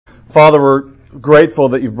Father, we're grateful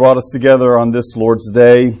that you've brought us together on this Lord's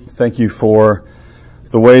Day. Thank you for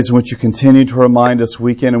the ways in which you continue to remind us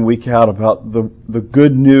week in and week out about the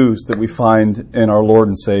good news that we find in our Lord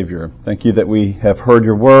and Savior. Thank you that we have heard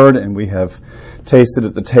your word and we have tasted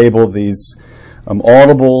at the table these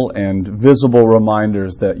audible and visible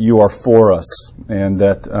reminders that you are for us and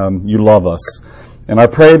that you love us. And I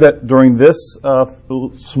pray that during this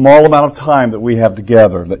small amount of time that we have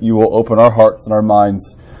together, that you will open our hearts and our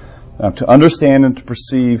minds to understand and to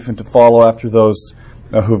perceive and to follow after those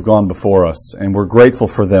who have gone before us. And we're grateful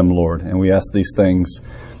for them, Lord. And we ask these things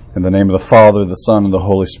in the name of the Father, the Son, and the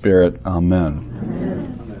Holy Spirit. Amen.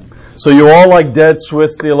 Amen. So you all like dead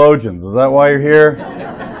Swiss theologians. Is that why you're here?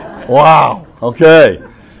 Wow. Okay.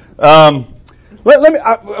 Let me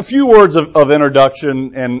a few words of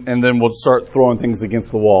introduction, and then we'll start throwing things against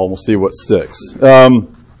the wall, and we'll see what sticks.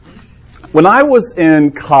 When I was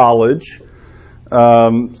in college,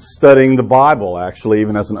 studying the Bible, actually,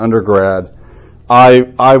 even as an undergrad,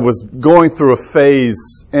 I was going through a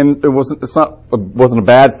phase, and it wasn't a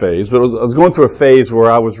bad phase, but I was going through a phase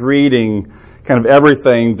where I was reading kind of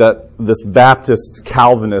everything that this Baptist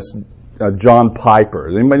Calvinist John Piper.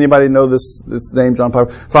 Anybody know this name, John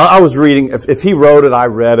Piper? So I was reading. If he wrote it, I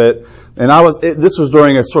read it, and this was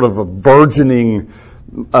during a sort of a burgeoning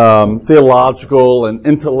theological and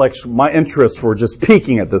intellectual. My interests were just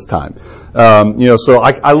peaking at this time. So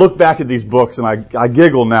I look back at these books and I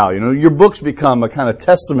giggle now. Your books become a kind of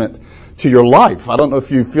testament to your life. I don't know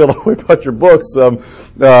if you feel that way about your books. I'm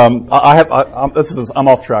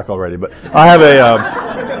off track already, but I have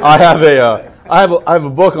a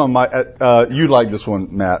book on my. You like this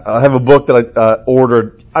one, Matt? I have a book that I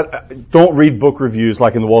ordered. I don't read book reviews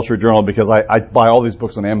like in the Wall Street Journal because I buy all these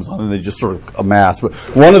books on Amazon and they just sort of amass. But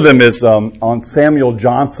one of them is on Samuel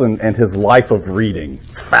Johnson and his life of reading.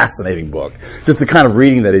 It's a fascinating book, just the kind of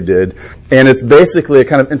reading that he did, and it's basically a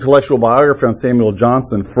kind of intellectual biography on Samuel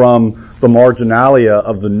Johnson from the marginalia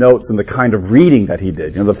of the notes and the kind of reading that he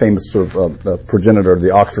did. The famous sort of progenitor of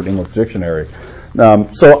the Oxford English Dictionary.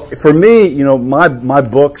 So for me, my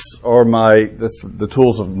books are the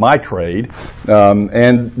tools of my trade,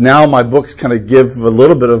 and now my books kind of give a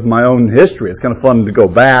little bit of my own history. It's kind of fun to go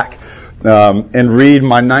back and read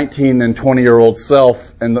my 19 and 20-year-old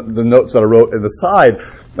self and the notes that I wrote at the side.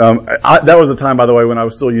 That was a time, by the way, when I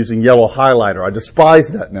was still using yellow highlighter. I despise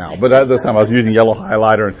that now, but at this time I was using yellow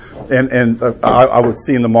highlighter, and I would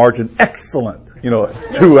see in the margin, excellent,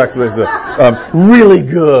 2 exclamations, really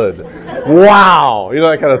good. Wow,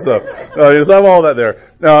 that kind of stuff. So I have all that there.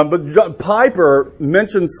 But John Piper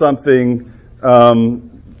mentioned something,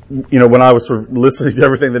 when I was sort of listening to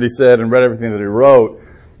everything that he said and read everything that he wrote.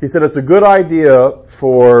 He said it's a good idea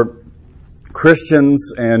for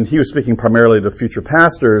Christians, and he was speaking primarily to future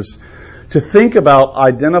pastors, to think about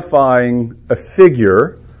identifying a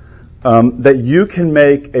figure that you can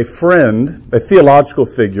make a friend, a theological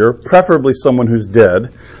figure, preferably someone who's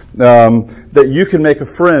dead, that you can make a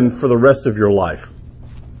friend for the rest of your life.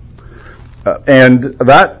 And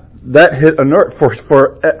that hit a nerve for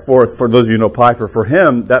those of you who know Piper. For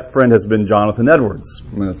him, that friend has been Jonathan Edwards.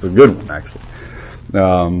 I mean, it's a good one, actually.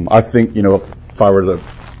 I think, if I were to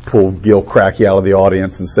pull Gil Cracky out of the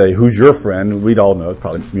audience and say, who's your friend? We'd all know it's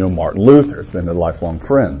probably, Martin Luther. It's been a lifelong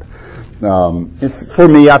friend. For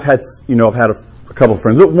me, I've had a couple of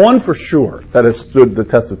friends, but one for sure that has stood the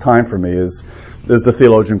test of time for me is the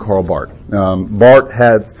theologian Karl Barth. Barth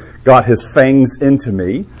had got his fangs into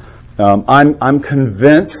me. I'm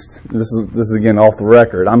convinced, this is again off the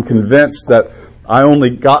record, I'm convinced that I only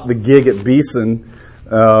got the gig at Beeson,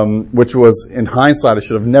 which was, in hindsight, I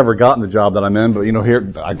should have never gotten the job that I'm in, but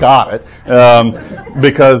here I got it,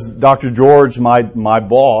 because Dr. George, my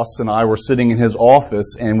boss, and I were sitting in his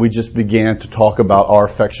office, and we just began to talk about our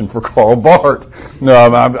affection for Karl Barth.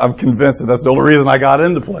 I'm convinced that's the only reason I got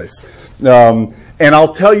into place. And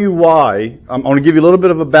I'll tell you why. I'm going to give you a little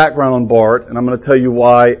bit of a background on Barth, and I'm going to tell you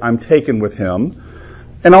why I'm taken with him.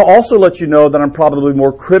 And I'll also let you know that I'm probably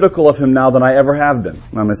more critical of him now than I ever have been.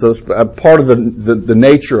 I mean, so it's part of the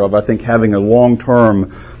nature of, I think, having a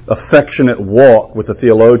long-term, affectionate walk with a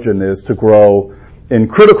theologian is to grow in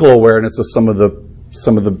critical awareness of some of the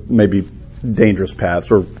maybe dangerous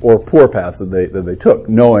paths or poor paths that they took,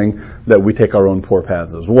 knowing that we take our own poor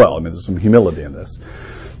paths as well. I mean, there's some humility in this.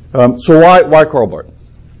 So why Karl Barth?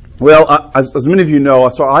 Well, as many of you know,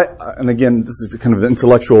 and again, this is kind of an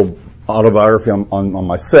intellectual autobiography on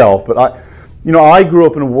myself, but I grew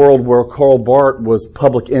up in a world where Karl Barth was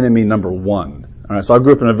public enemy number one. All right, so I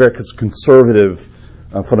grew up in a very conservative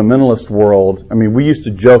fundamentalist world. I mean, we used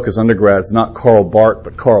to joke as undergrads, not Karl Barth,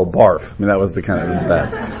 but Karl Barth. I mean, that was the kind of, it was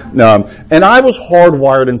bad. And I was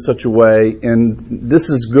hardwired in such a way, and this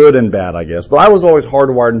is good and bad, I guess, but I was always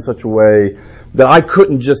hardwired in such a way that I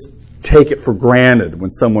couldn't just take it for granted when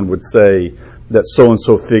someone would say that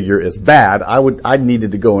so-and-so figure is bad. I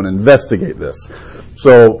needed to go and investigate this.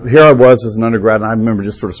 So here I was as an undergrad, and I remember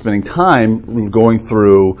just sort of spending time going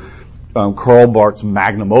through Karl Barth's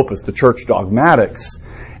magnum opus, the Church Dogmatics,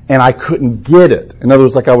 and I couldn't get it. In other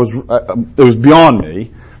words, like it was beyond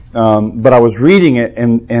me, but I was reading it,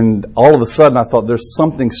 and all of a sudden I thought, there's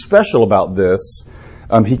something special about this.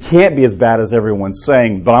 He can't be as bad as everyone's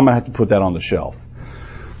saying, but I'm going to have to put that on the shelf.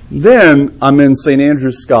 Then I'm in St.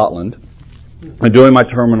 Andrews, Scotland. I'm doing my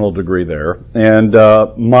terminal degree there, and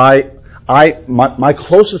my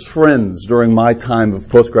closest friends during my time of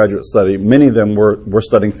postgraduate study, many of them were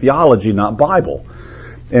studying theology, not Bible.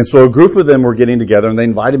 And so a group of them were getting together, and they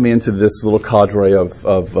invited me into this little cadre of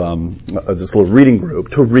this little reading group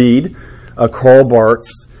to read Karl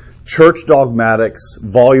Barth's Church Dogmatics,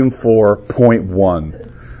 Volume 4, Point 1.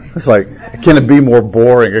 It's like, can it be more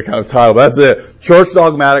boring, a kind of title? That's it. Church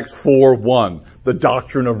Dogmatics 4:1, the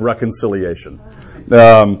Doctrine of Reconciliation.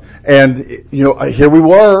 And, you know, here we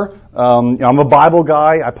were. I'm a Bible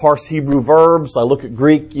guy. I parse Hebrew verbs. I look at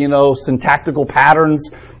Greek, syntactical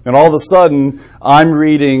patterns. And all of a sudden, I'm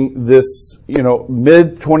reading this,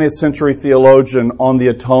 mid-20th century theologian on the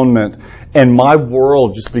atonement, and my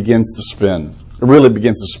world just begins to spin. It really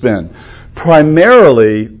begins to spin.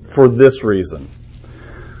 Primarily for this reason.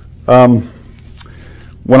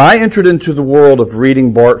 When I entered into the world of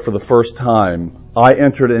reading Barth for the first time, I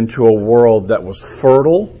entered into a world that was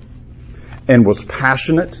fertile and was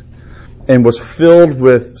passionate and was filled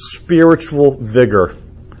with spiritual vigor.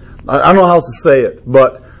 I don't know how else to say it,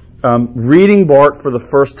 but reading Barth for the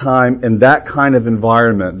first time in that kind of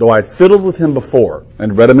environment, though I'd fiddled with him before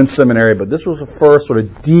and read him in seminary, but this was the first sort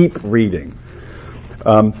of deep reading.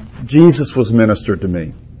 Jesus was ministered to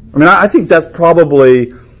me. I mean, I think that's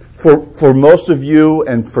probably, for most of you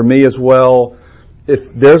and for me as well,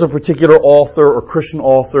 if there's a particular author or Christian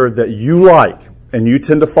author that you like, and you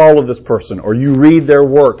tend to follow this person, or you read their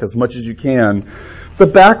work as much as you can, the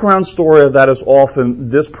background story of that is often,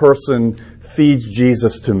 this person feeds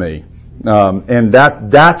Jesus to me. And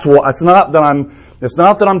that's what, it's not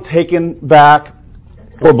that I'm taken back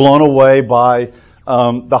or blown away by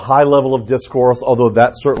the high level of discourse, although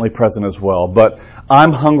that's certainly present as well. But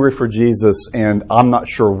I'm hungry for Jesus, and I'm not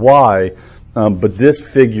sure why, but this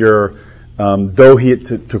figure, though he,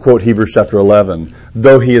 to quote Hebrews chapter 11,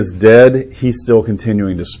 though he is dead, he's still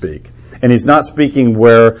continuing to speak. And he's not speaking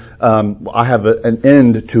where I have an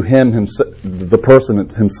end to him, the person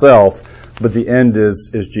himself, but the end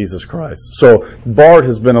is Jesus Christ. So Barth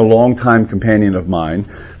has been a long-time companion of mine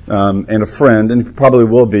and a friend, and probably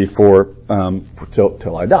will be for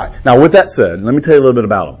till I die. Now, with that said, let me tell you a little bit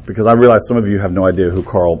about him, because I realize some of you have no idea who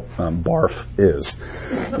Karl Barth is.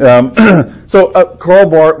 Karl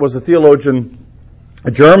Barth was a theologian, a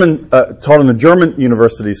German, taught in the German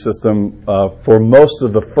university system for most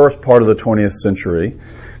of the first part of the 20th century,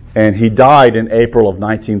 and he died in April of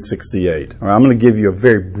 1968. I'm going to give you a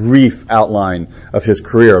very brief outline of his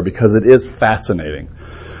career because it is fascinating.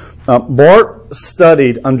 Barth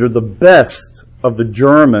studied under the best of the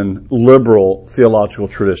German liberal theological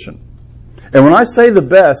tradition. And when I say the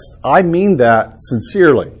best, I mean that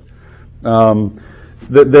sincerely. I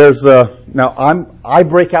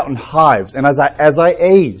break out in hives, and as I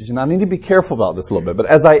age, and I need to be careful about this a little bit, but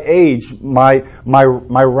as I age, my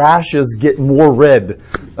rashes get more red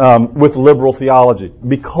with liberal theology,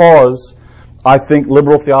 because I think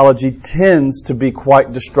liberal theology tends to be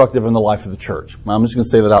quite destructive in the life of the church. I'm just going to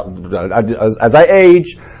say that out. As I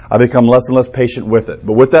age, I become less and less patient with it.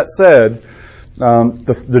 But with that said,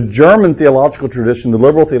 the German theological tradition, the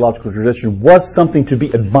liberal theological tradition, was something to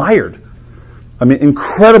be admired. I mean,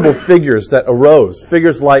 incredible figures that arose.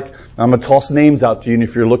 Figures like, I'm going to toss names out to you, and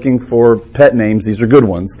if you're looking for pet names, these are good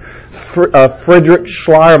ones. Friedrich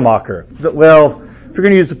Schleiermacher. Well, if you're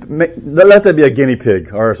going to let that be a guinea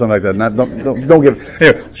pig or something like that. Don't give it.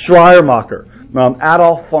 Anyway, Schleiermacher,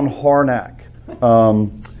 Adolf von Harnack,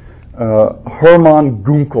 Hermann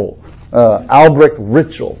Gunkel, Albrecht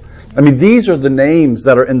Ritschl. I mean, these are the names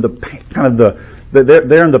that are in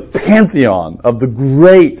they're in the pantheon of the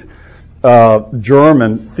great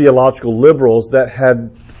German theological liberals that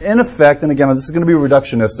had, in effect, and again, this is going to be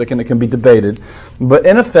reductionistic and it can be debated, but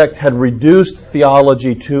in effect had reduced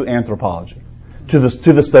theology to anthropology, to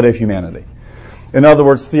the study of humanity. In other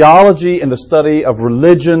words, theology and the study of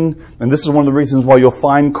religion, and this is one of the reasons why you'll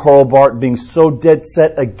find Karl Barth being so dead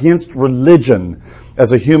set against religion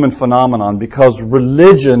as a human phenomenon, because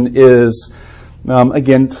religion is,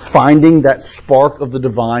 again, finding that spark of the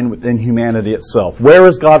divine within humanity itself. Where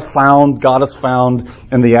is God found? God is found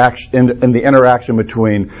in the interaction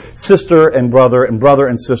between sister and brother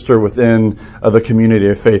and sister within the community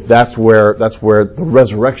of faith. That's where the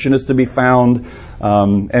resurrection is to be found.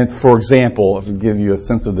 And for example, to give you a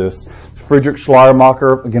sense of this, Friedrich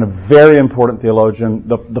Schleiermacher, again, a very important theologian,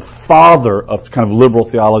 the father of kind of liberal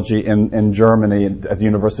theology in Germany at the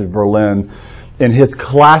University of Berlin. In his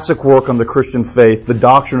classic work on the Christian faith, the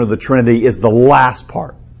doctrine of the Trinity is the last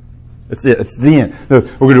part. It's it. It's the end. We're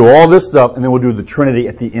going to do all this stuff, and then we'll do the Trinity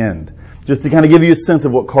at the end. Just to kind of give you a sense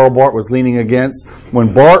of what Karl Barth was leaning against.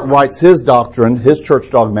 When Barth writes his doctrine, his church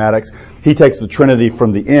dogmatics, he takes the Trinity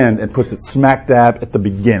from the end and puts it smack dab at the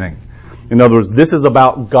beginning. In other words, this is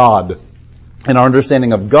about God. And our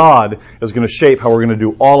understanding of God is going to shape how we're going to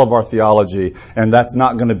do all of our theology, and that's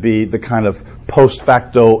not going to be the kind of post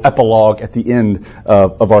facto epilogue at the end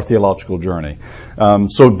of our theological journey.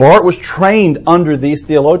 So Barth was trained under these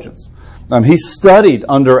theologians. He studied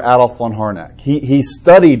under Adolf von Harnack. He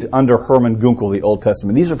studied under Hermann Gunkel, the Old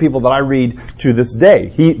Testament. These are people that I read to this day.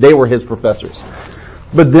 They were his professors.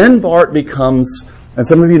 But then Barth becomes, and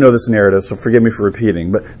some of you know this narrative, so forgive me for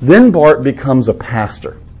repeating, but then Barth becomes a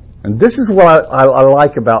pastor. And this is what I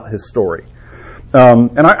like about his story.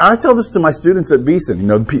 And I tell this to my students at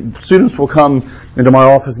Beeson. Students will come into my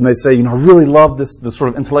office and they say, I really love this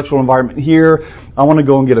sort of intellectual environment here. I want to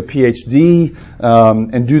go and get a PhD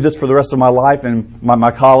and do this for the rest of my life. And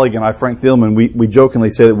my colleague and I, Frank Thielman, we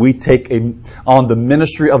jokingly say that we take on the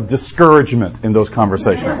ministry of discouragement in those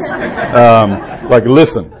conversations.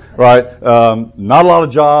 Listen, right? Not a lot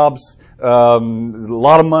of jobs. A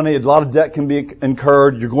lot of money, a lot of debt can be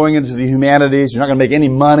incurred. You're going into the humanities. You're not going to make any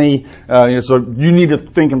money. So you need to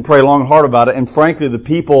think and pray long and hard about it. And frankly,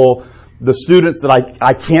 the students that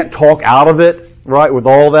I can't talk out of it, right, with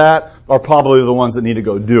all that, are probably the ones that need to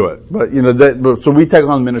go do it. But, so we take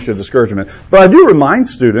on the ministry of discouragement. But I do remind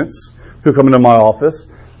students who come into my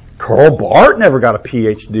office, Karl Barth never got a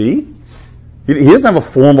PhD. He doesn't have a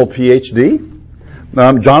formal PhD.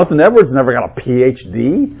 Jonathan Edwards never got a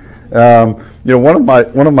PhD.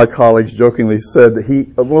 One of my colleagues jokingly said that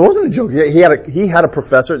it wasn't a joke. He had a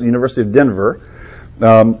professor at the University of Denver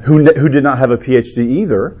who did not have a PhD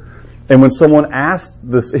either. And when someone asked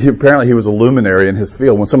this, apparently he was a luminary in his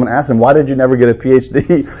field. When someone asked him, "Why did you never get a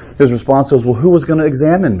PhD?" his response was, "Well, who was going to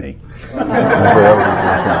examine me?"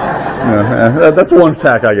 That's one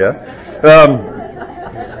tack, I guess.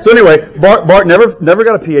 So anyway, Barth never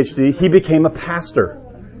got a PhD. He became a pastor.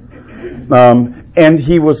 And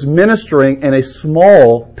he was ministering in a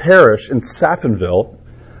small parish in Safenville,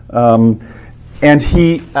 and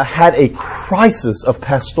he had a crisis of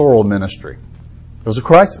pastoral ministry. It was a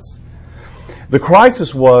crisis. The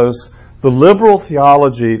crisis was the liberal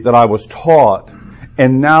theology that I was taught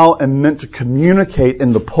and now am meant to communicate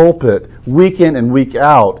in the pulpit week in and week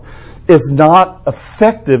out is not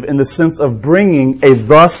effective in the sense of bringing a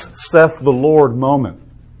 "thus saith the Lord" moment.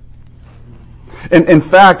 And in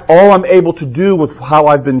fact, all I'm able to do with how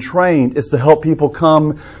I've been trained is to help people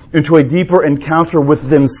come into a deeper encounter with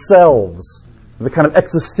themselves. The kind of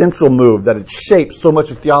existential move that it shapes so much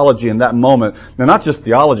of theology in that moment. Now, not just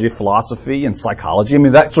theology, philosophy and psychology. I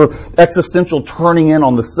mean, that sort of existential turning in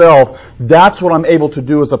on the self, that's what I'm able to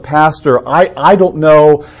do as a pastor. I don't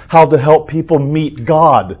know how to help people meet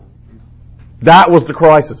God. That was the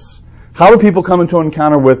crisis. How do people come into an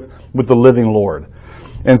encounter with the living Lord?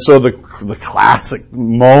 And so the classic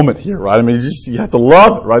moment here, right? I mean, you have to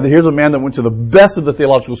love it, right? Here's a man that went to the best of the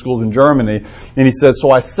theological schools in Germany, and he says,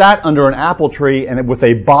 "So I sat under an apple tree and with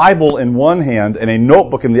a Bible in one hand and a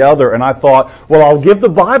notebook in the other, and I thought, well, I'll give the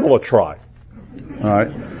Bible a try." All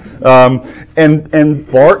right.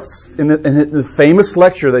 And Barth's, in the famous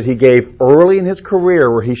lecture that he gave early in his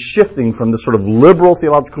career, where he's shifting from this sort of liberal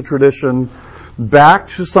theological tradition back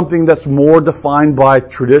to something that's more defined by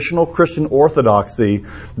traditional Christian orthodoxy,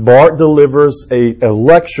 Barth delivers a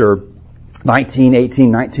lecture,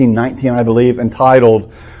 1919, I believe,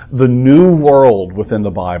 entitled "The New World Within the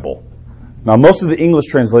Bible." Now, most of the English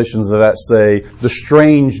translations of that say "The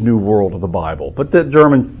Strange New World of the Bible," but the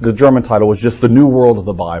German title was just "The New World of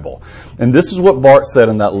the Bible." And this is what Barth said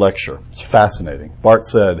in that lecture. It's fascinating. Barth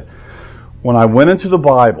said, "When I went into the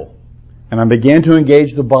Bible, and I began to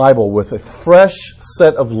engage the Bible with a fresh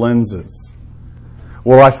set of lenses,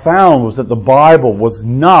 what I found was that the Bible was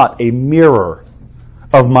not a mirror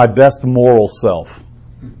of my best moral self.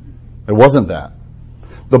 It wasn't that.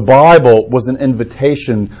 The Bible was an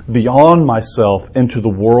invitation beyond myself into the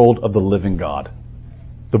world of the living God.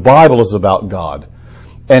 The Bible is about God.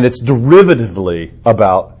 and it's derivatively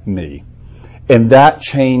about me. And that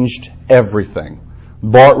changed everything.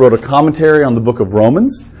 Barth wrote a commentary on the book of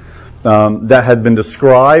Romans that had been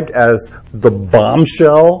described as the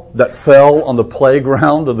bombshell that fell on the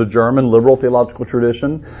playground of the German liberal theological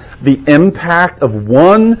tradition. The impact of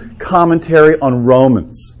one commentary on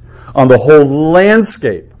Romans on the whole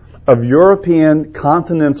landscape of European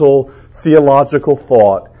continental theological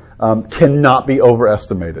thought cannot be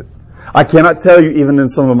overestimated. I cannot tell you, even in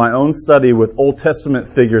some of my own study with Old Testament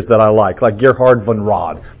figures that I like Gerhard von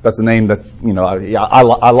Rad. That's a name that's, I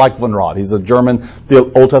like von Rad. He's a German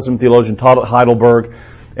Old Testament theologian, taught at Heidelberg.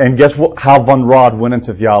 And guess how von Rad went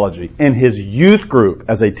into theology? In his youth group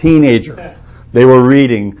as a teenager, they were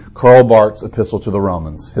reading Karl Barth's Epistle to the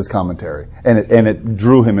Romans, his commentary, and it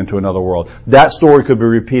drew him into another world. That story could be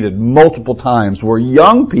repeated multiple times where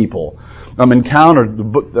young people encountered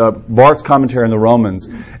Barth's commentary on the Romans,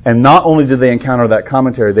 and not only did they encounter that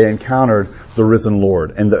commentary, they encountered the risen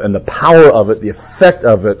Lord and the power of it, the effect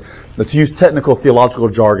of it. To use technical theological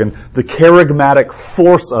jargon, the charismatic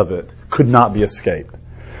force of it could not be escaped.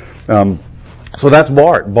 So that's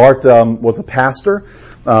Barth. Barth was a pastor,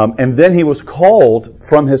 and then he was called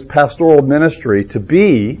from his pastoral ministry to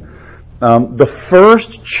be the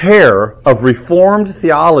first chair of Reformed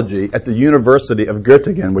theology at the University of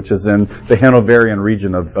Göttingen, which is in the Hanoverian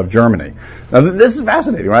region of Germany. Now, this is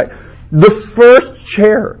fascinating, right? The first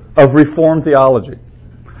chair of Reformed theology.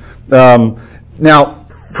 Now,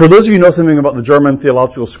 for those of you who know something about the German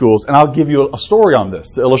theological schools, and I'll give you a story on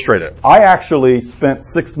this to illustrate it. I actually spent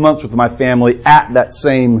 6 months with my family at that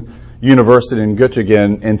same university in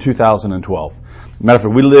Göttingen in 2012. Matter of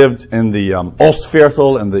fact, we lived in the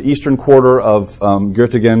Ostviertel in the eastern quarter of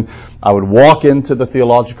Göttingen. I would walk into the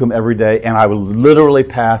Theologicum every day, and I would literally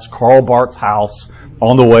pass Karl Barth's house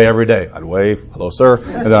on the way every day. I'd wave, hello, sir,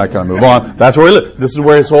 and then I'd kind of move on. That's where he lived. This is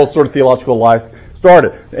where his whole sort of theological life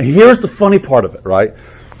started. And here's the funny part of it, right?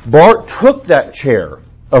 Barth took that chair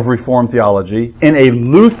of Reformed theology in a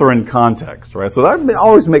Lutheran context, right? So that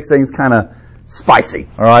always makes things kind of spicy,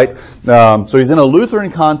 all right? So he's in a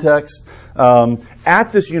Lutheran context.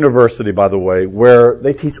 At this university, by the way, where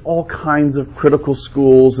they teach all kinds of critical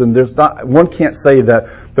schools, and one can't say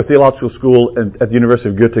that the theological school at the University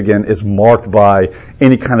of Göttingen is marked by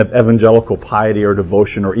any kind of evangelical piety or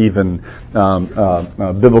devotion or even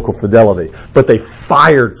biblical fidelity. But they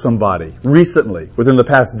fired somebody recently, within the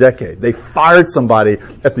past decade. They fired somebody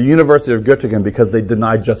at the University of Göttingen because they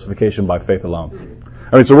denied justification by faith alone.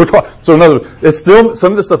 I mean, so in other words, it's still,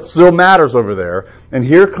 some of this stuff still matters over there. And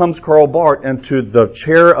here comes Karl Barth into the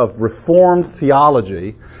chair of Reformed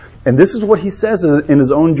theology. And this is what he says in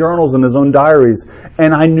his own journals and his own diaries.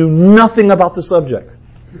 And I knew nothing about the subject.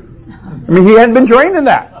 I mean, he hadn't been trained in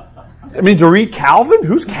that. I mean, to read Calvin?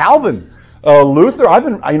 Who's Calvin? Luther?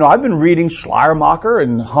 I've been reading Schleiermacher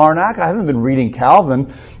and Harnack. I haven't been reading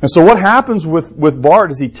Calvin. And so what happens with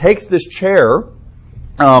Barth is he takes this chair,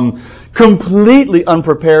 completely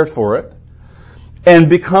unprepared for it, and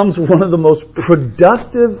becomes one of the most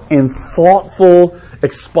productive and thoughtful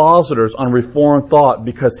expositors on Reformed thought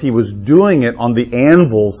because he was doing it on the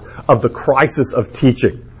anvils of the crisis of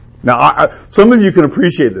teaching. Now, some of you can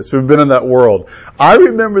appreciate this who've been in that world. I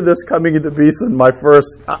remember this coming into Beeson, my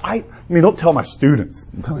first, I mean, don't tell my students.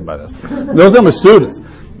 I'm telling you about this. Don't tell my students.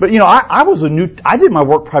 But, I did my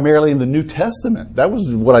work primarily in the New Testament. That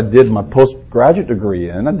was what I did my postgraduate degree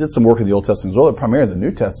in. I did some work in the Old Testament as well, but primarily the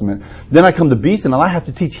New Testament. Then I come to Beeson and I have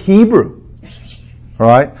to teach Hebrew. All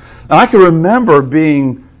right? And I can remember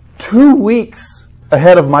being 2 weeks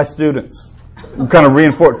ahead of my students. Kind of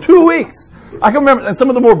reinforced. 2 weeks. I can remember, and some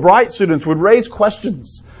of the more bright students would raise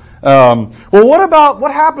questions. Well,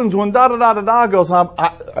 what happens when da-da-da-da-da goes on?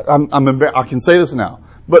 I'm embarrassed. I can say this now.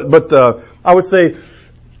 But I would say,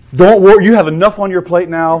 don't worry. You have enough on your plate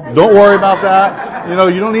now. Don't worry about that.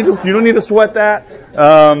 You don't need to sweat that.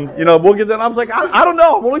 We'll get that. And I was like, I don't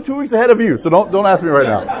know. I'm only 2 weeks ahead of you, so don't ask me right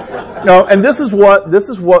now. No, and this was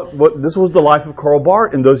the life of Karl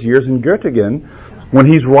Barth in those years in Göttingen when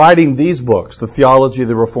he's writing these books, the theology of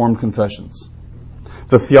the Reformed Confessions,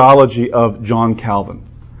 the theology of John Calvin,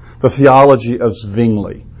 the theology of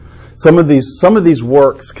Zwingli. Some of these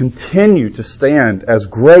works continue to stand as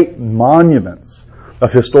great monuments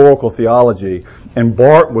of historical theology, and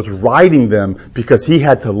Barth was writing them because he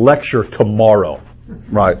had to lecture tomorrow.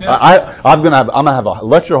 Right? I'm gonna have a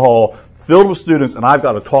lecture hall filled with students, and I've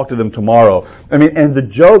got to talk to them tomorrow. I mean, and the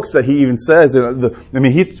jokes that he even says,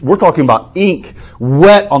 we're talking about ink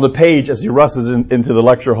wet on the page as he rushes into the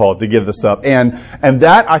lecture hall to give this up. And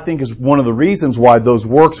that, I think, is one of the reasons why those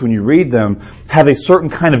works, when you read them, have a certain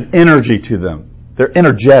kind of energy to them. They're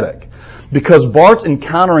energetic. Because Bart's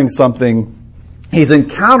encountering something, he's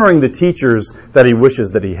encountering the teachers that he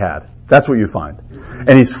wishes that he had. That's what you find.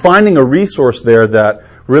 And he's finding a resource there that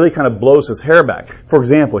really kind of blows his hair back. For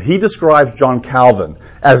example, he describes John Calvin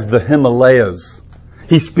as the Himalayas.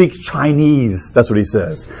 He speaks Chinese. That's what he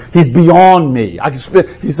says. He's beyond me.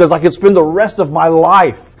 He says, I could spend the rest of my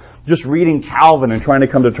life just reading Calvin and trying to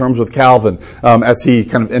come to terms with Calvin as he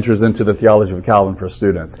kind of enters into the theology of Calvin for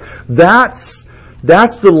students. That's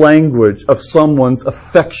the language of someone's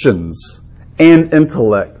affections and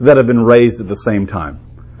intellect that have been raised at the same time,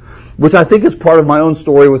 which I think is part of my own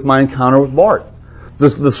story with my encounter with Bart.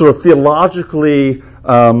 The sort of theologically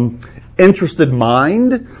interested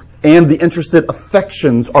mind and the interested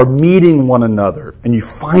affections are meeting one another. And you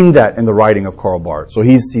find that in the writing of Karl Barth. So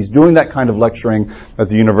he's doing that kind of lecturing at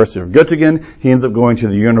the University of Göttingen. He ends up going to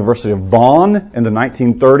the University of Bonn in the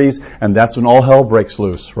 1930s, and that's when all hell breaks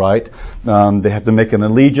loose, right? They have to make an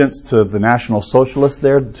allegiance to the National Socialists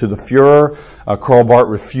there, to the Fuhrer. Karl Barth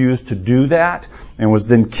refused to do that and was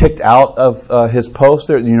then kicked out of his post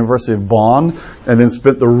there at the University of Bonn, and then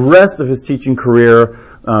spent the rest of his teaching career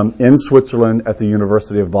in Switzerland at the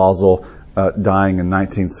University of Basel, dying in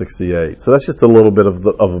 1968. So that's just a little bit of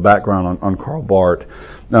a background on Karl Barth.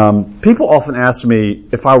 People often ask me,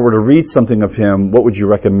 if I were to read something of him, what would you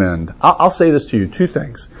recommend? I'll say this to you, two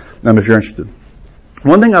things, if you're interested.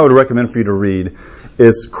 One thing I would recommend for you to read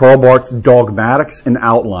is Karl Barth's Dogmatics in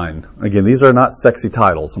Outline. Again, these are not sexy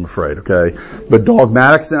titles, I'm afraid, okay? But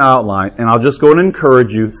Dogmatics in Outline, and I'll just go and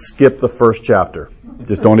encourage you, skip the first chapter.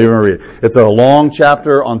 Just don't even read it. It's a long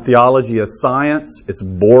chapter on theology as science. It's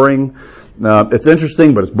boring. It's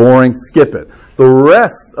interesting, but it's boring. Skip it. The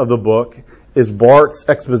rest of the book is Barth's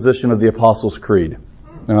exposition of the Apostles' Creed.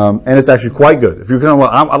 And it's actually quite good. If you're kind of,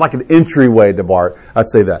 I like an entryway to Barth, I'd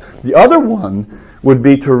say that. The other one would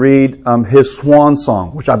be to read his Swan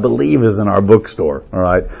Song, which I believe is in our bookstore. All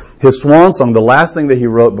right, his Swan Song, the last thing that he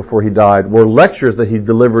wrote before he died, were lectures that he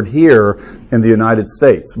delivered here in the United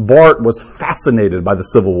States. Barth was fascinated by the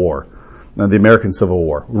Civil War, the American Civil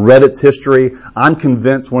War. Read its history. I'm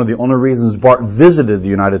convinced one of the only reasons Barth visited the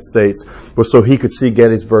United States was so he could see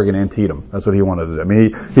Gettysburg and Antietam. That's what he wanted to do. I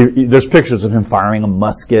mean, he there's pictures of him firing a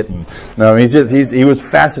musket, and he was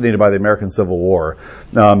fascinated by the American Civil War.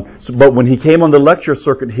 But when he came on the lecture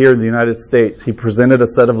circuit here in the United States, he presented a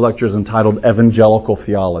set of lectures entitled Evangelical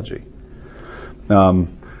Theology.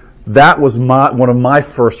 That was one of my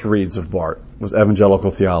first reads of Barth, was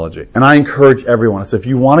Evangelical Theology. And I encourage everyone, I said, if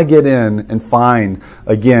you want to get in and find,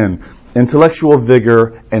 again, intellectual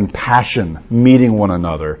vigor and passion meeting one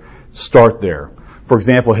another, start there. For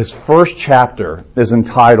example, his first chapter is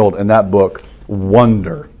entitled in that book,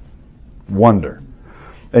 Wonder. Wonder.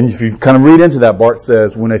 And if you kind of read into that, Barth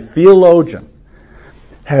says, when a theologian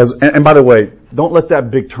has, and by the way, don't let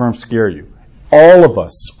that big term scare you. All of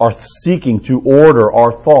us are seeking to order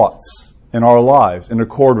our thoughts in our lives in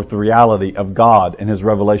accord with the reality of God and His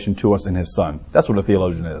revelation to us in His Son. That's what a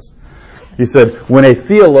theologian is. He said, when a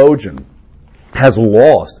theologian has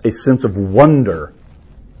lost a sense of wonder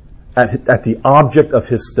at the object of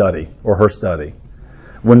his study or her study,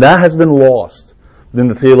 when that has been lost, then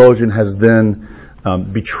the theologian has then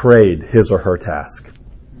betrayed his or her task.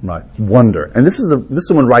 Right. Wonder. And this is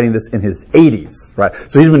someone writing this in his 80s, right?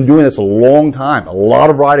 So he's been doing this a long time. A lot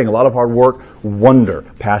of writing, a lot of hard work, wonder,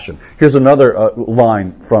 passion. Here's another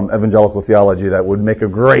line from Evangelical Theology that would make a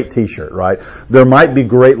great t-shirt, right? There might be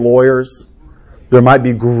great lawyers, there might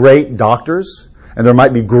be great doctors, and there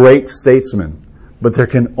might be great statesmen, but there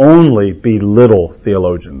can only be little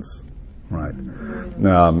theologians. Right.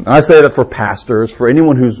 I say that for pastors, for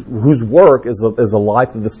anyone whose work is a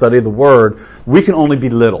life of the study of the Word, we can only be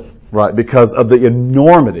little, right, because of the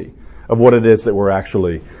enormity of what it is that we're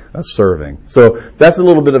actually serving. So that's a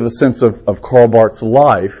little bit of a sense of Karl Barth's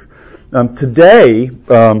life. Today,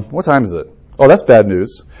 what time is it? Oh, that's bad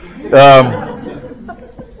news.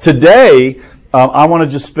 Today, I want to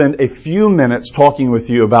just spend a few minutes talking with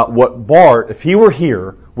you about what Barth, if he were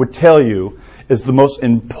here, would tell you is the most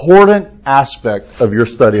important aspect of your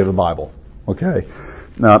study of the Bible. Okay?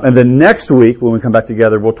 And then next week, when we come back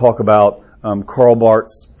together, we'll talk about Karl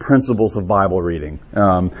Barth's principles of Bible reading.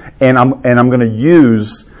 And I'm going to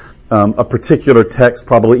use a particular text,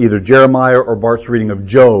 probably either Jeremiah or Barth's reading of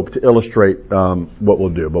Job, to illustrate what we'll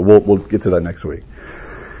do. But we'll get to that next week.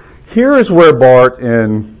 Here is where Barth,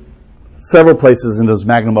 in several places in his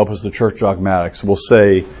magnum opus, the Church Dogmatics, will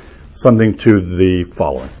say something to the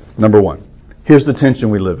following. Number one. Here's the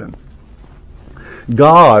tension we live in.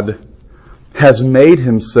 God has made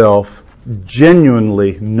Himself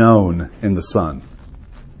genuinely known in the Son.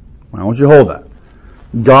 I want you to hold that.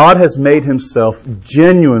 God has made himself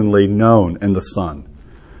genuinely known in the Son,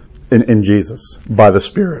 in Jesus, by the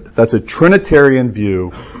Spirit. That's a Trinitarian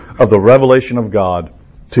view of the revelation of God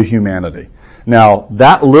to humanity. Now,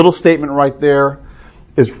 that little statement right there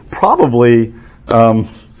is probably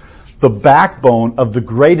the backbone of the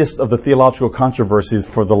greatest of the theological controversies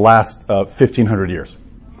for the last 1,500 years.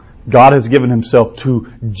 God has given himself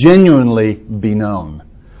to genuinely be known.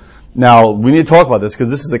 Now, we need to talk about this because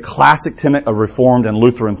this is a classic tenet of Reformed and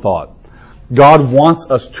Lutheran thought. God wants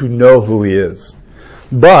us to know who he is.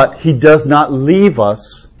 But he does not leave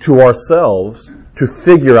us to ourselves to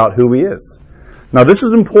figure out who he is. Now, this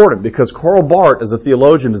is important because Karl Barth, as a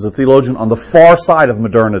theologian, is a theologian on the far side of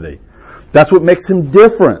modernity. That's what makes him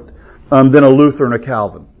different than a Luther and a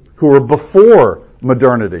Calvin, who were before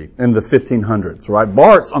modernity in the 1500s, right?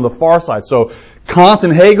 Barth's on the far side. So Kant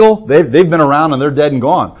and Hegel, they've been around and they're dead and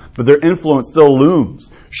gone, but their influence still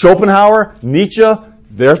looms. Schopenhauer, Nietzsche,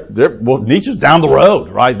 Nietzsche's down the road,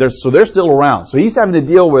 right? They're still around. So he's having to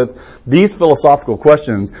deal with these philosophical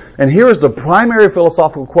questions. And here is the primary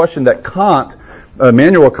philosophical question that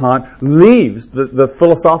Immanuel Kant, leaves the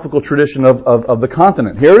philosophical tradition of the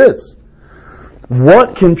continent. Here it is.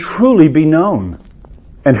 What can truly be known?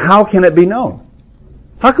 And how can it be known?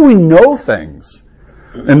 How can we know things?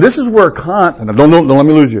 And this is where Kant, and don't let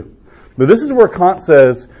me lose you, but this is where Kant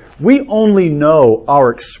says, we only know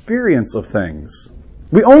our experience of things.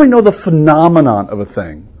 We only know the phenomenon of a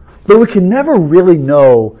thing. But we can never really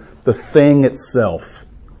know the thing itself.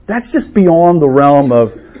 That's just beyond the realm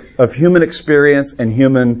of human experience and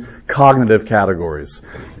human cognitive categories.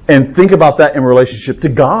 And think about that in relationship to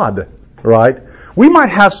God, right? We might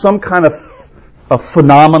have some kind of a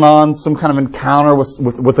phenomenon, some kind of encounter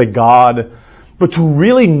with a God, but to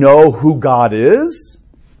really know who God is,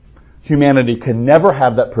 humanity can never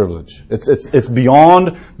have that privilege. It's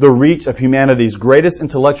beyond the reach of humanity's greatest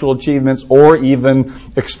intellectual achievements or even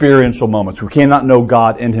experiential moments. We cannot know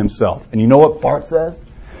God in himself. And you know what Barth says?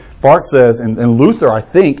 Barth says, and Luther, I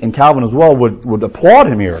think, and Calvin as well, would applaud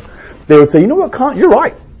him here. They would say, you know what, Kant, you're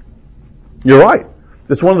right. You're right.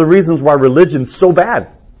 That's one of the reasons why religion's so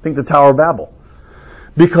bad. Think the Tower of Babel.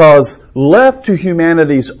 Because left to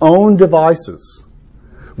humanity's own devices,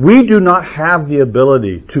 we do not have the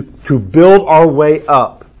ability to build our way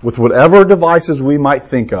up with whatever devices we might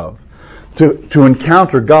think of to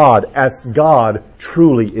encounter God as God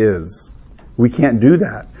truly is. We can't do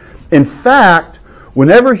that. In fact,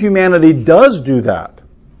 whenever humanity does do that,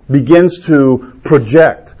 begins to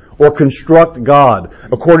project or construct God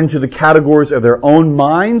according to the categories of their own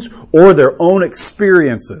minds or their own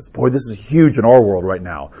experiences. Boy, this is huge in our world right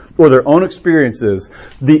now. Or their own experiences.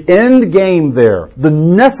 The end game there, the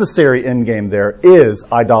necessary end game there is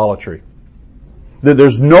idolatry.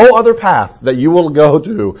 There's no other path that you will go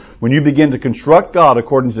to when you begin to construct God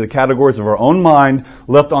according to the categories of our own mind,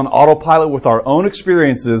 left on autopilot with our own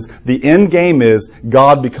experiences. The end game is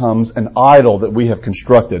God becomes an idol that we have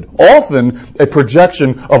constructed. Often a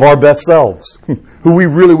projection of our best selves, who we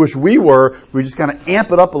really wish we were. We just kind of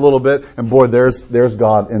amp it up a little bit, and boy, there's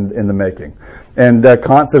God in the making. And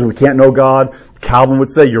Kant says we can't know God. Calvin would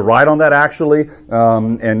say you're right on that, actually.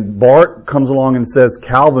 And Barth comes along and says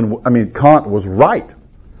Kant was right.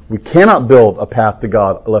 We cannot build a path to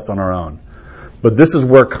God left on our own. But that's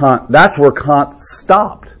where Kant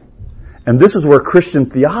stopped. And this is where Christian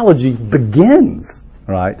theology begins,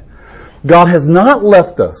 right? God has not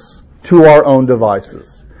left us to our own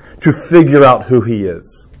devices to figure out who he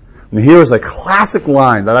is. And here is a classic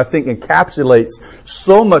line that I think encapsulates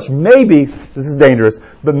so much, maybe, this is dangerous,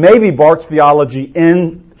 but maybe Barth's theology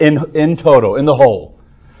in toto, in the whole.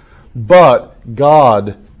 But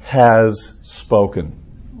God has spoken.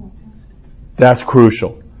 That's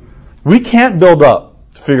crucial. We can't build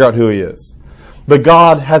up to figure out who he is. But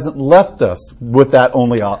God hasn't left us with that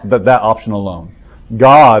option alone.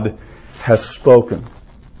 God has spoken.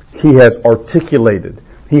 He has articulated.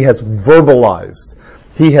 He has verbalized.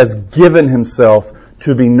 He has given himself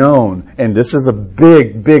to be known. And this is a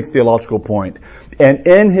big, big theological point. And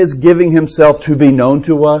in his giving himself to be known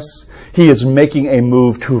to us, he is making a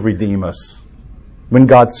move to redeem us. When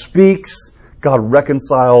God speaks, God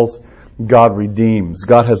reconciles, God redeems.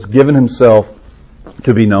 God has given himself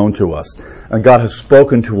to be known to us. And God has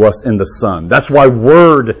spoken to us in the Son. That's why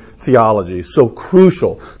word theology is so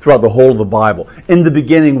crucial throughout the whole of the Bible. In the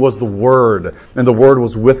beginning was the Word, and the Word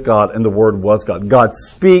was with God, and the Word was God. God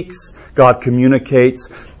speaks, God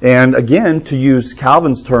communicates, and again, to use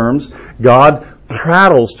Calvin's terms, God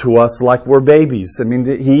prattles to us like we're babies. I mean,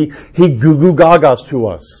 he goo-goo gagas to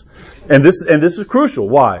us. And this is crucial.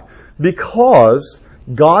 Why? Because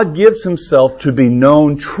God gives himself to be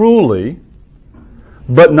known truly,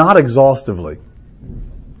 but not exhaustively.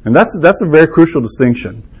 And that's a very crucial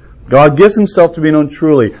distinction. God gives himself to be known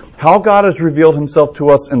truly. How God has revealed himself to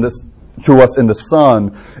us in the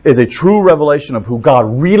Son is a true revelation of who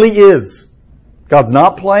God really is. God's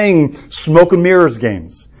not playing smoke and mirrors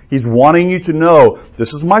games. He's wanting you to know,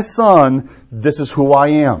 this is my Son, this is who I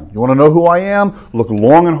am. You want to know who I am? Look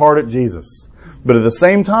long and hard at Jesus. But at the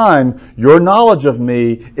same time, your knowledge of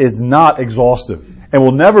me is not exhaustive and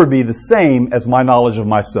will never be the same as my knowledge of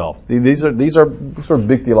myself. These are sort of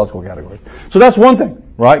big theological categories. So that's one thing,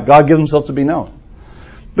 right? God gives himself to be known.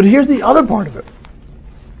 But here's the other part of it.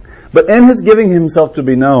 But in his giving himself to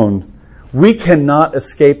be known, we cannot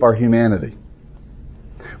escape our humanity.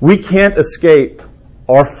 We can't escape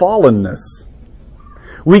our fallenness.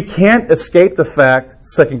 We can't escape the fact,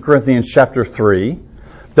 2 Corinthians chapter 3,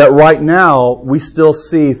 that right now we still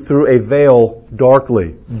see through a veil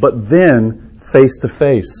darkly, but then face to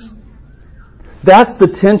face. That's the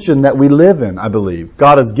tension that we live in, I believe.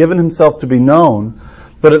 God has given himself to be known,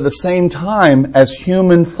 but at the same time, as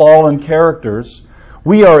human fallen characters,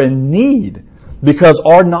 we are in need because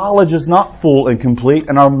our knowledge is not full and complete,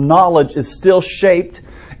 and our knowledge is still shaped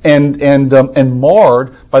and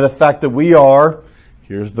marred by the fact that we are,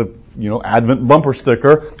 here's the Advent bumper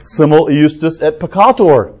sticker, simul iustus et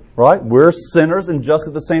peccator, right? We're sinners and just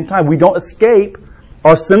at the same time. We don't escape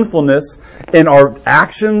our sinfulness in our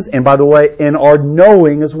actions and, by the way, in our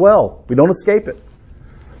knowing as well. We don't escape it.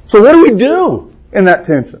 So what do we do in that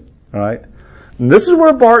tension, right? And this is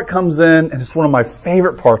where Bart comes in, and it's one of my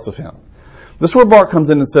favorite parts of him. This is where Bart comes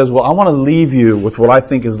in and says, well, I want to leave you with what I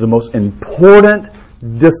think is the most important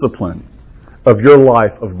discipline of your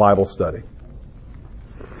life of Bible study.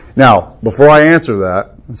 Now, before I answer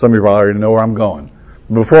that, and some of you probably already know where I'm going,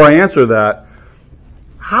 before I answer that,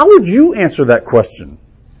 how would you answer that question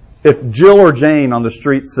if Jill or Jane on the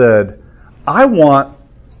street said, I want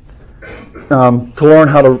to learn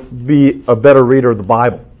how to be a better reader of the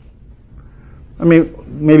Bible? I mean,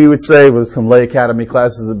 maybe we'd say with some lay academy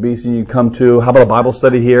classes at BC you come to, how about a Bible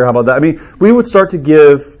study here, how about that? I mean, we would start to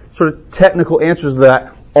give sort of technical answers to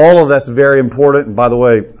that. All of that's very important, and by the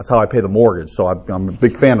way, that's how I pay the mortgage, so I'm a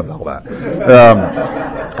big fan of all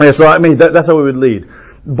that. So I mean, that's how we would lead.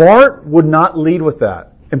 Bart would not lead with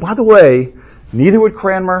that. And by the way, neither would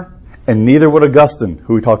Cranmer, and neither would Augustine,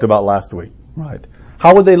 who we talked about last week. Right?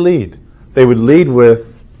 How would they lead? They would lead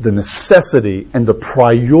with the necessity and the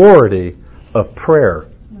priority of prayer.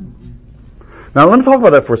 Now, let me talk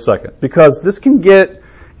about that for a second, because this can get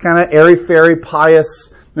kind of airy-fairy,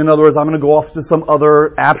 pious. In other words, I'm going to go off to some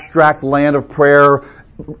other abstract land of prayer,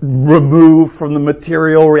 removed from the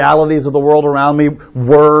material realities of the world around me,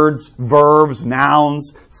 words, verbs,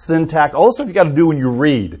 nouns, syntax, all the stuff you got to do when you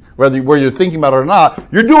read, whether you're thinking about it or not.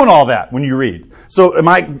 You're doing all that when you read. So am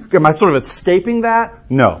I sort of escaping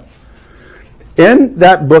that? No. In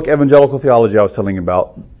that book, Evangelical Theology, I was telling you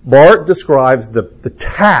about, Bart describes the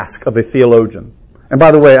task of a theologian, and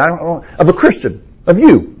by the way, of a Christian, of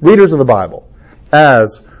you, readers of the Bible,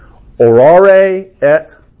 as orare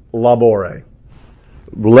et labore.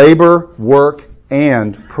 Labor, work,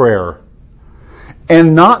 and prayer.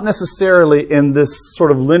 And not necessarily in this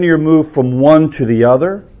sort of linear move from one to the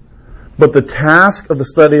other, but the task of the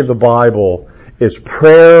study of the Bible is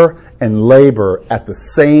prayer and labor at the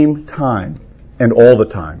same time and all the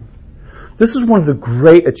time. This is one of the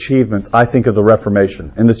great achievements, I think, of the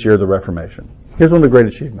Reformation, in this year of the Reformation. Here's one of the great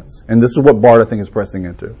achievements, and this is what Bart, I think, is pressing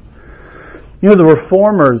into. The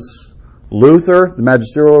Reformers, Luther, the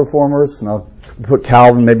magisterial Reformers, and I'll put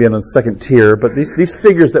Calvin maybe in a second tier, but these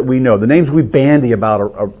figures that we know, the names we bandy about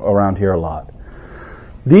around here a lot,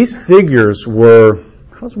 these figures were,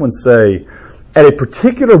 how does one say, at a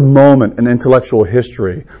particular moment in intellectual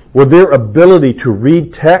history where their ability to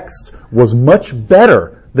read text was much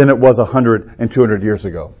better than it was 100 and 200 years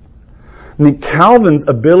ago. I mean, Calvin's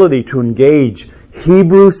ability to engage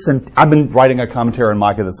Hebrew, I've been writing a commentary on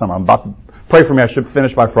Micah this summer. I'm about to pray for me. I should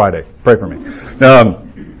finish by Friday. Pray for me.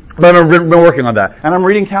 But I've been working on that. And I'm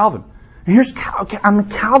reading Calvin. And here's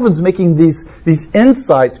Calvin's making these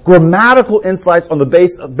insights, grammatical insights on the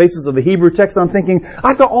basis of the Hebrew text. And I'm thinking,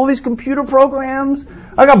 I've got all these computer programs.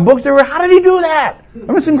 I got books everywhere. How did he do that? I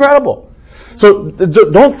mean, it's incredible. So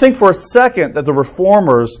don't think for a second that the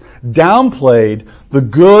Reformers downplayed the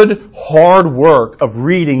good, hard work of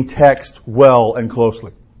reading text well and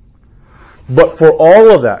closely. But for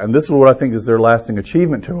all of that, and this is what I think is their lasting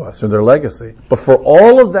achievement to us, or their legacy, but for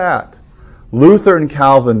all of that, Luther and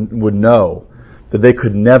Calvin would know that they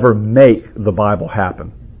could never make the Bible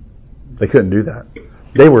happen. They couldn't do that.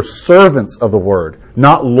 They were servants of the Word,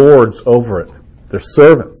 not lords over it. They're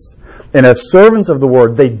servants. And as servants of the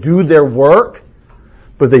Word, they do their work,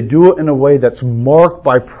 but they do it in a way that's marked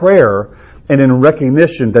by prayer and in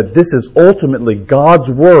recognition that this is ultimately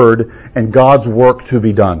God's Word and God's work to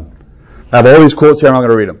be done. I have all these quotes here, I'm not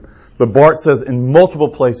going to read them. But Barth says in multiple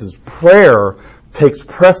places, prayer takes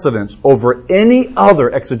precedence over any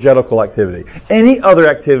other exegetical activity. Any other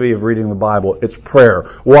activity of reading the Bible, it's prayer.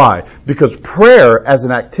 Why? Because prayer as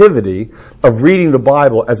an activity of reading the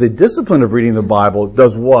Bible, as a discipline of reading the Bible,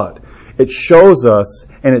 does what? It shows us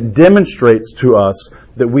and it demonstrates to us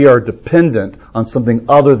that we are dependent on something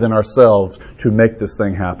other than ourselves to make this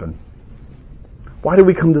thing happen. Why do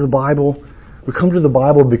we come to the Bible? We come to the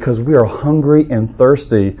Bible because we are hungry and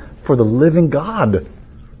thirsty for the living God.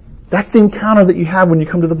 That's the encounter that you have when you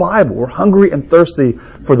come to the Bible. We're hungry and thirsty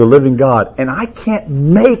for the living God. And I can't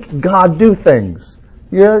make God do things.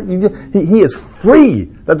 Yeah, He is free.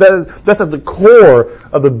 That's at the core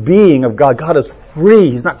of the being of God. God is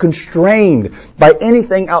free. He's not constrained by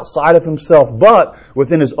anything outside of Himself. But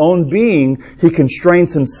within His own being, He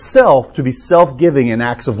constrains Himself to be self-giving in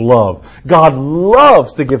acts of love. God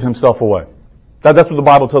loves to give Himself away. That's what the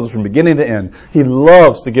Bible tells us from beginning to end. He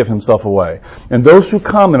loves to give Himself away. And those who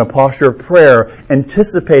come in a posture of prayer,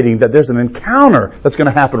 anticipating that there's an encounter that's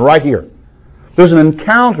going to happen right here. There's an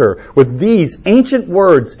encounter with these ancient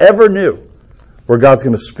words ever new, where God's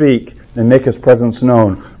going to speak and make His presence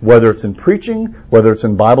known, whether it's in preaching, whether it's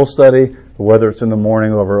in Bible study, or whether it's in the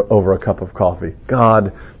morning over a cup of coffee.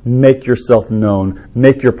 God, make Yourself known.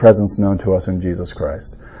 Make Your presence known to us in Jesus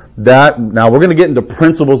Christ. Now we're going to get into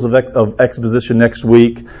principles of exposition next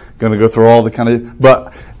week. Going to go through all the kind of,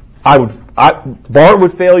 but Barth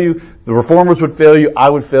would fail you, the Reformers would fail you, I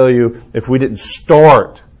would fail you if we didn't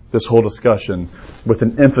start this whole discussion with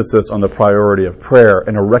an emphasis on the priority of prayer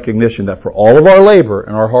and a recognition that for all of our labor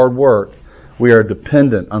and our hard work, we are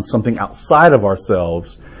dependent on something outside of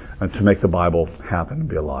ourselves to make the Bible happen and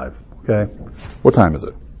be alive. Okay? What time is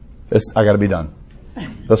it? I got to be done.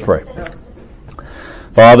 Let's pray.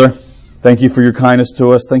 Father, thank You for Your kindness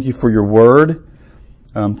to us. Thank You for Your word.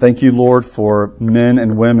 Thank You, Lord, for men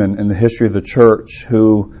and women in the history of the church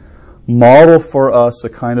who model for us a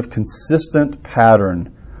kind of consistent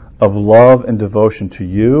pattern of love and devotion to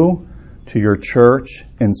You, to Your church,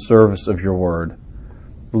 in service of Your word.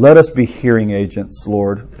 Let us be hearing agents,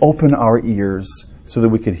 Lord. Open our ears so that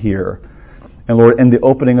we could hear. And Lord, in the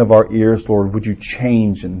opening of our ears, Lord, would You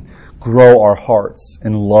change and grow our hearts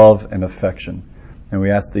in love and affection. And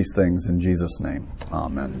we ask these things in Jesus' name.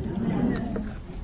 Amen.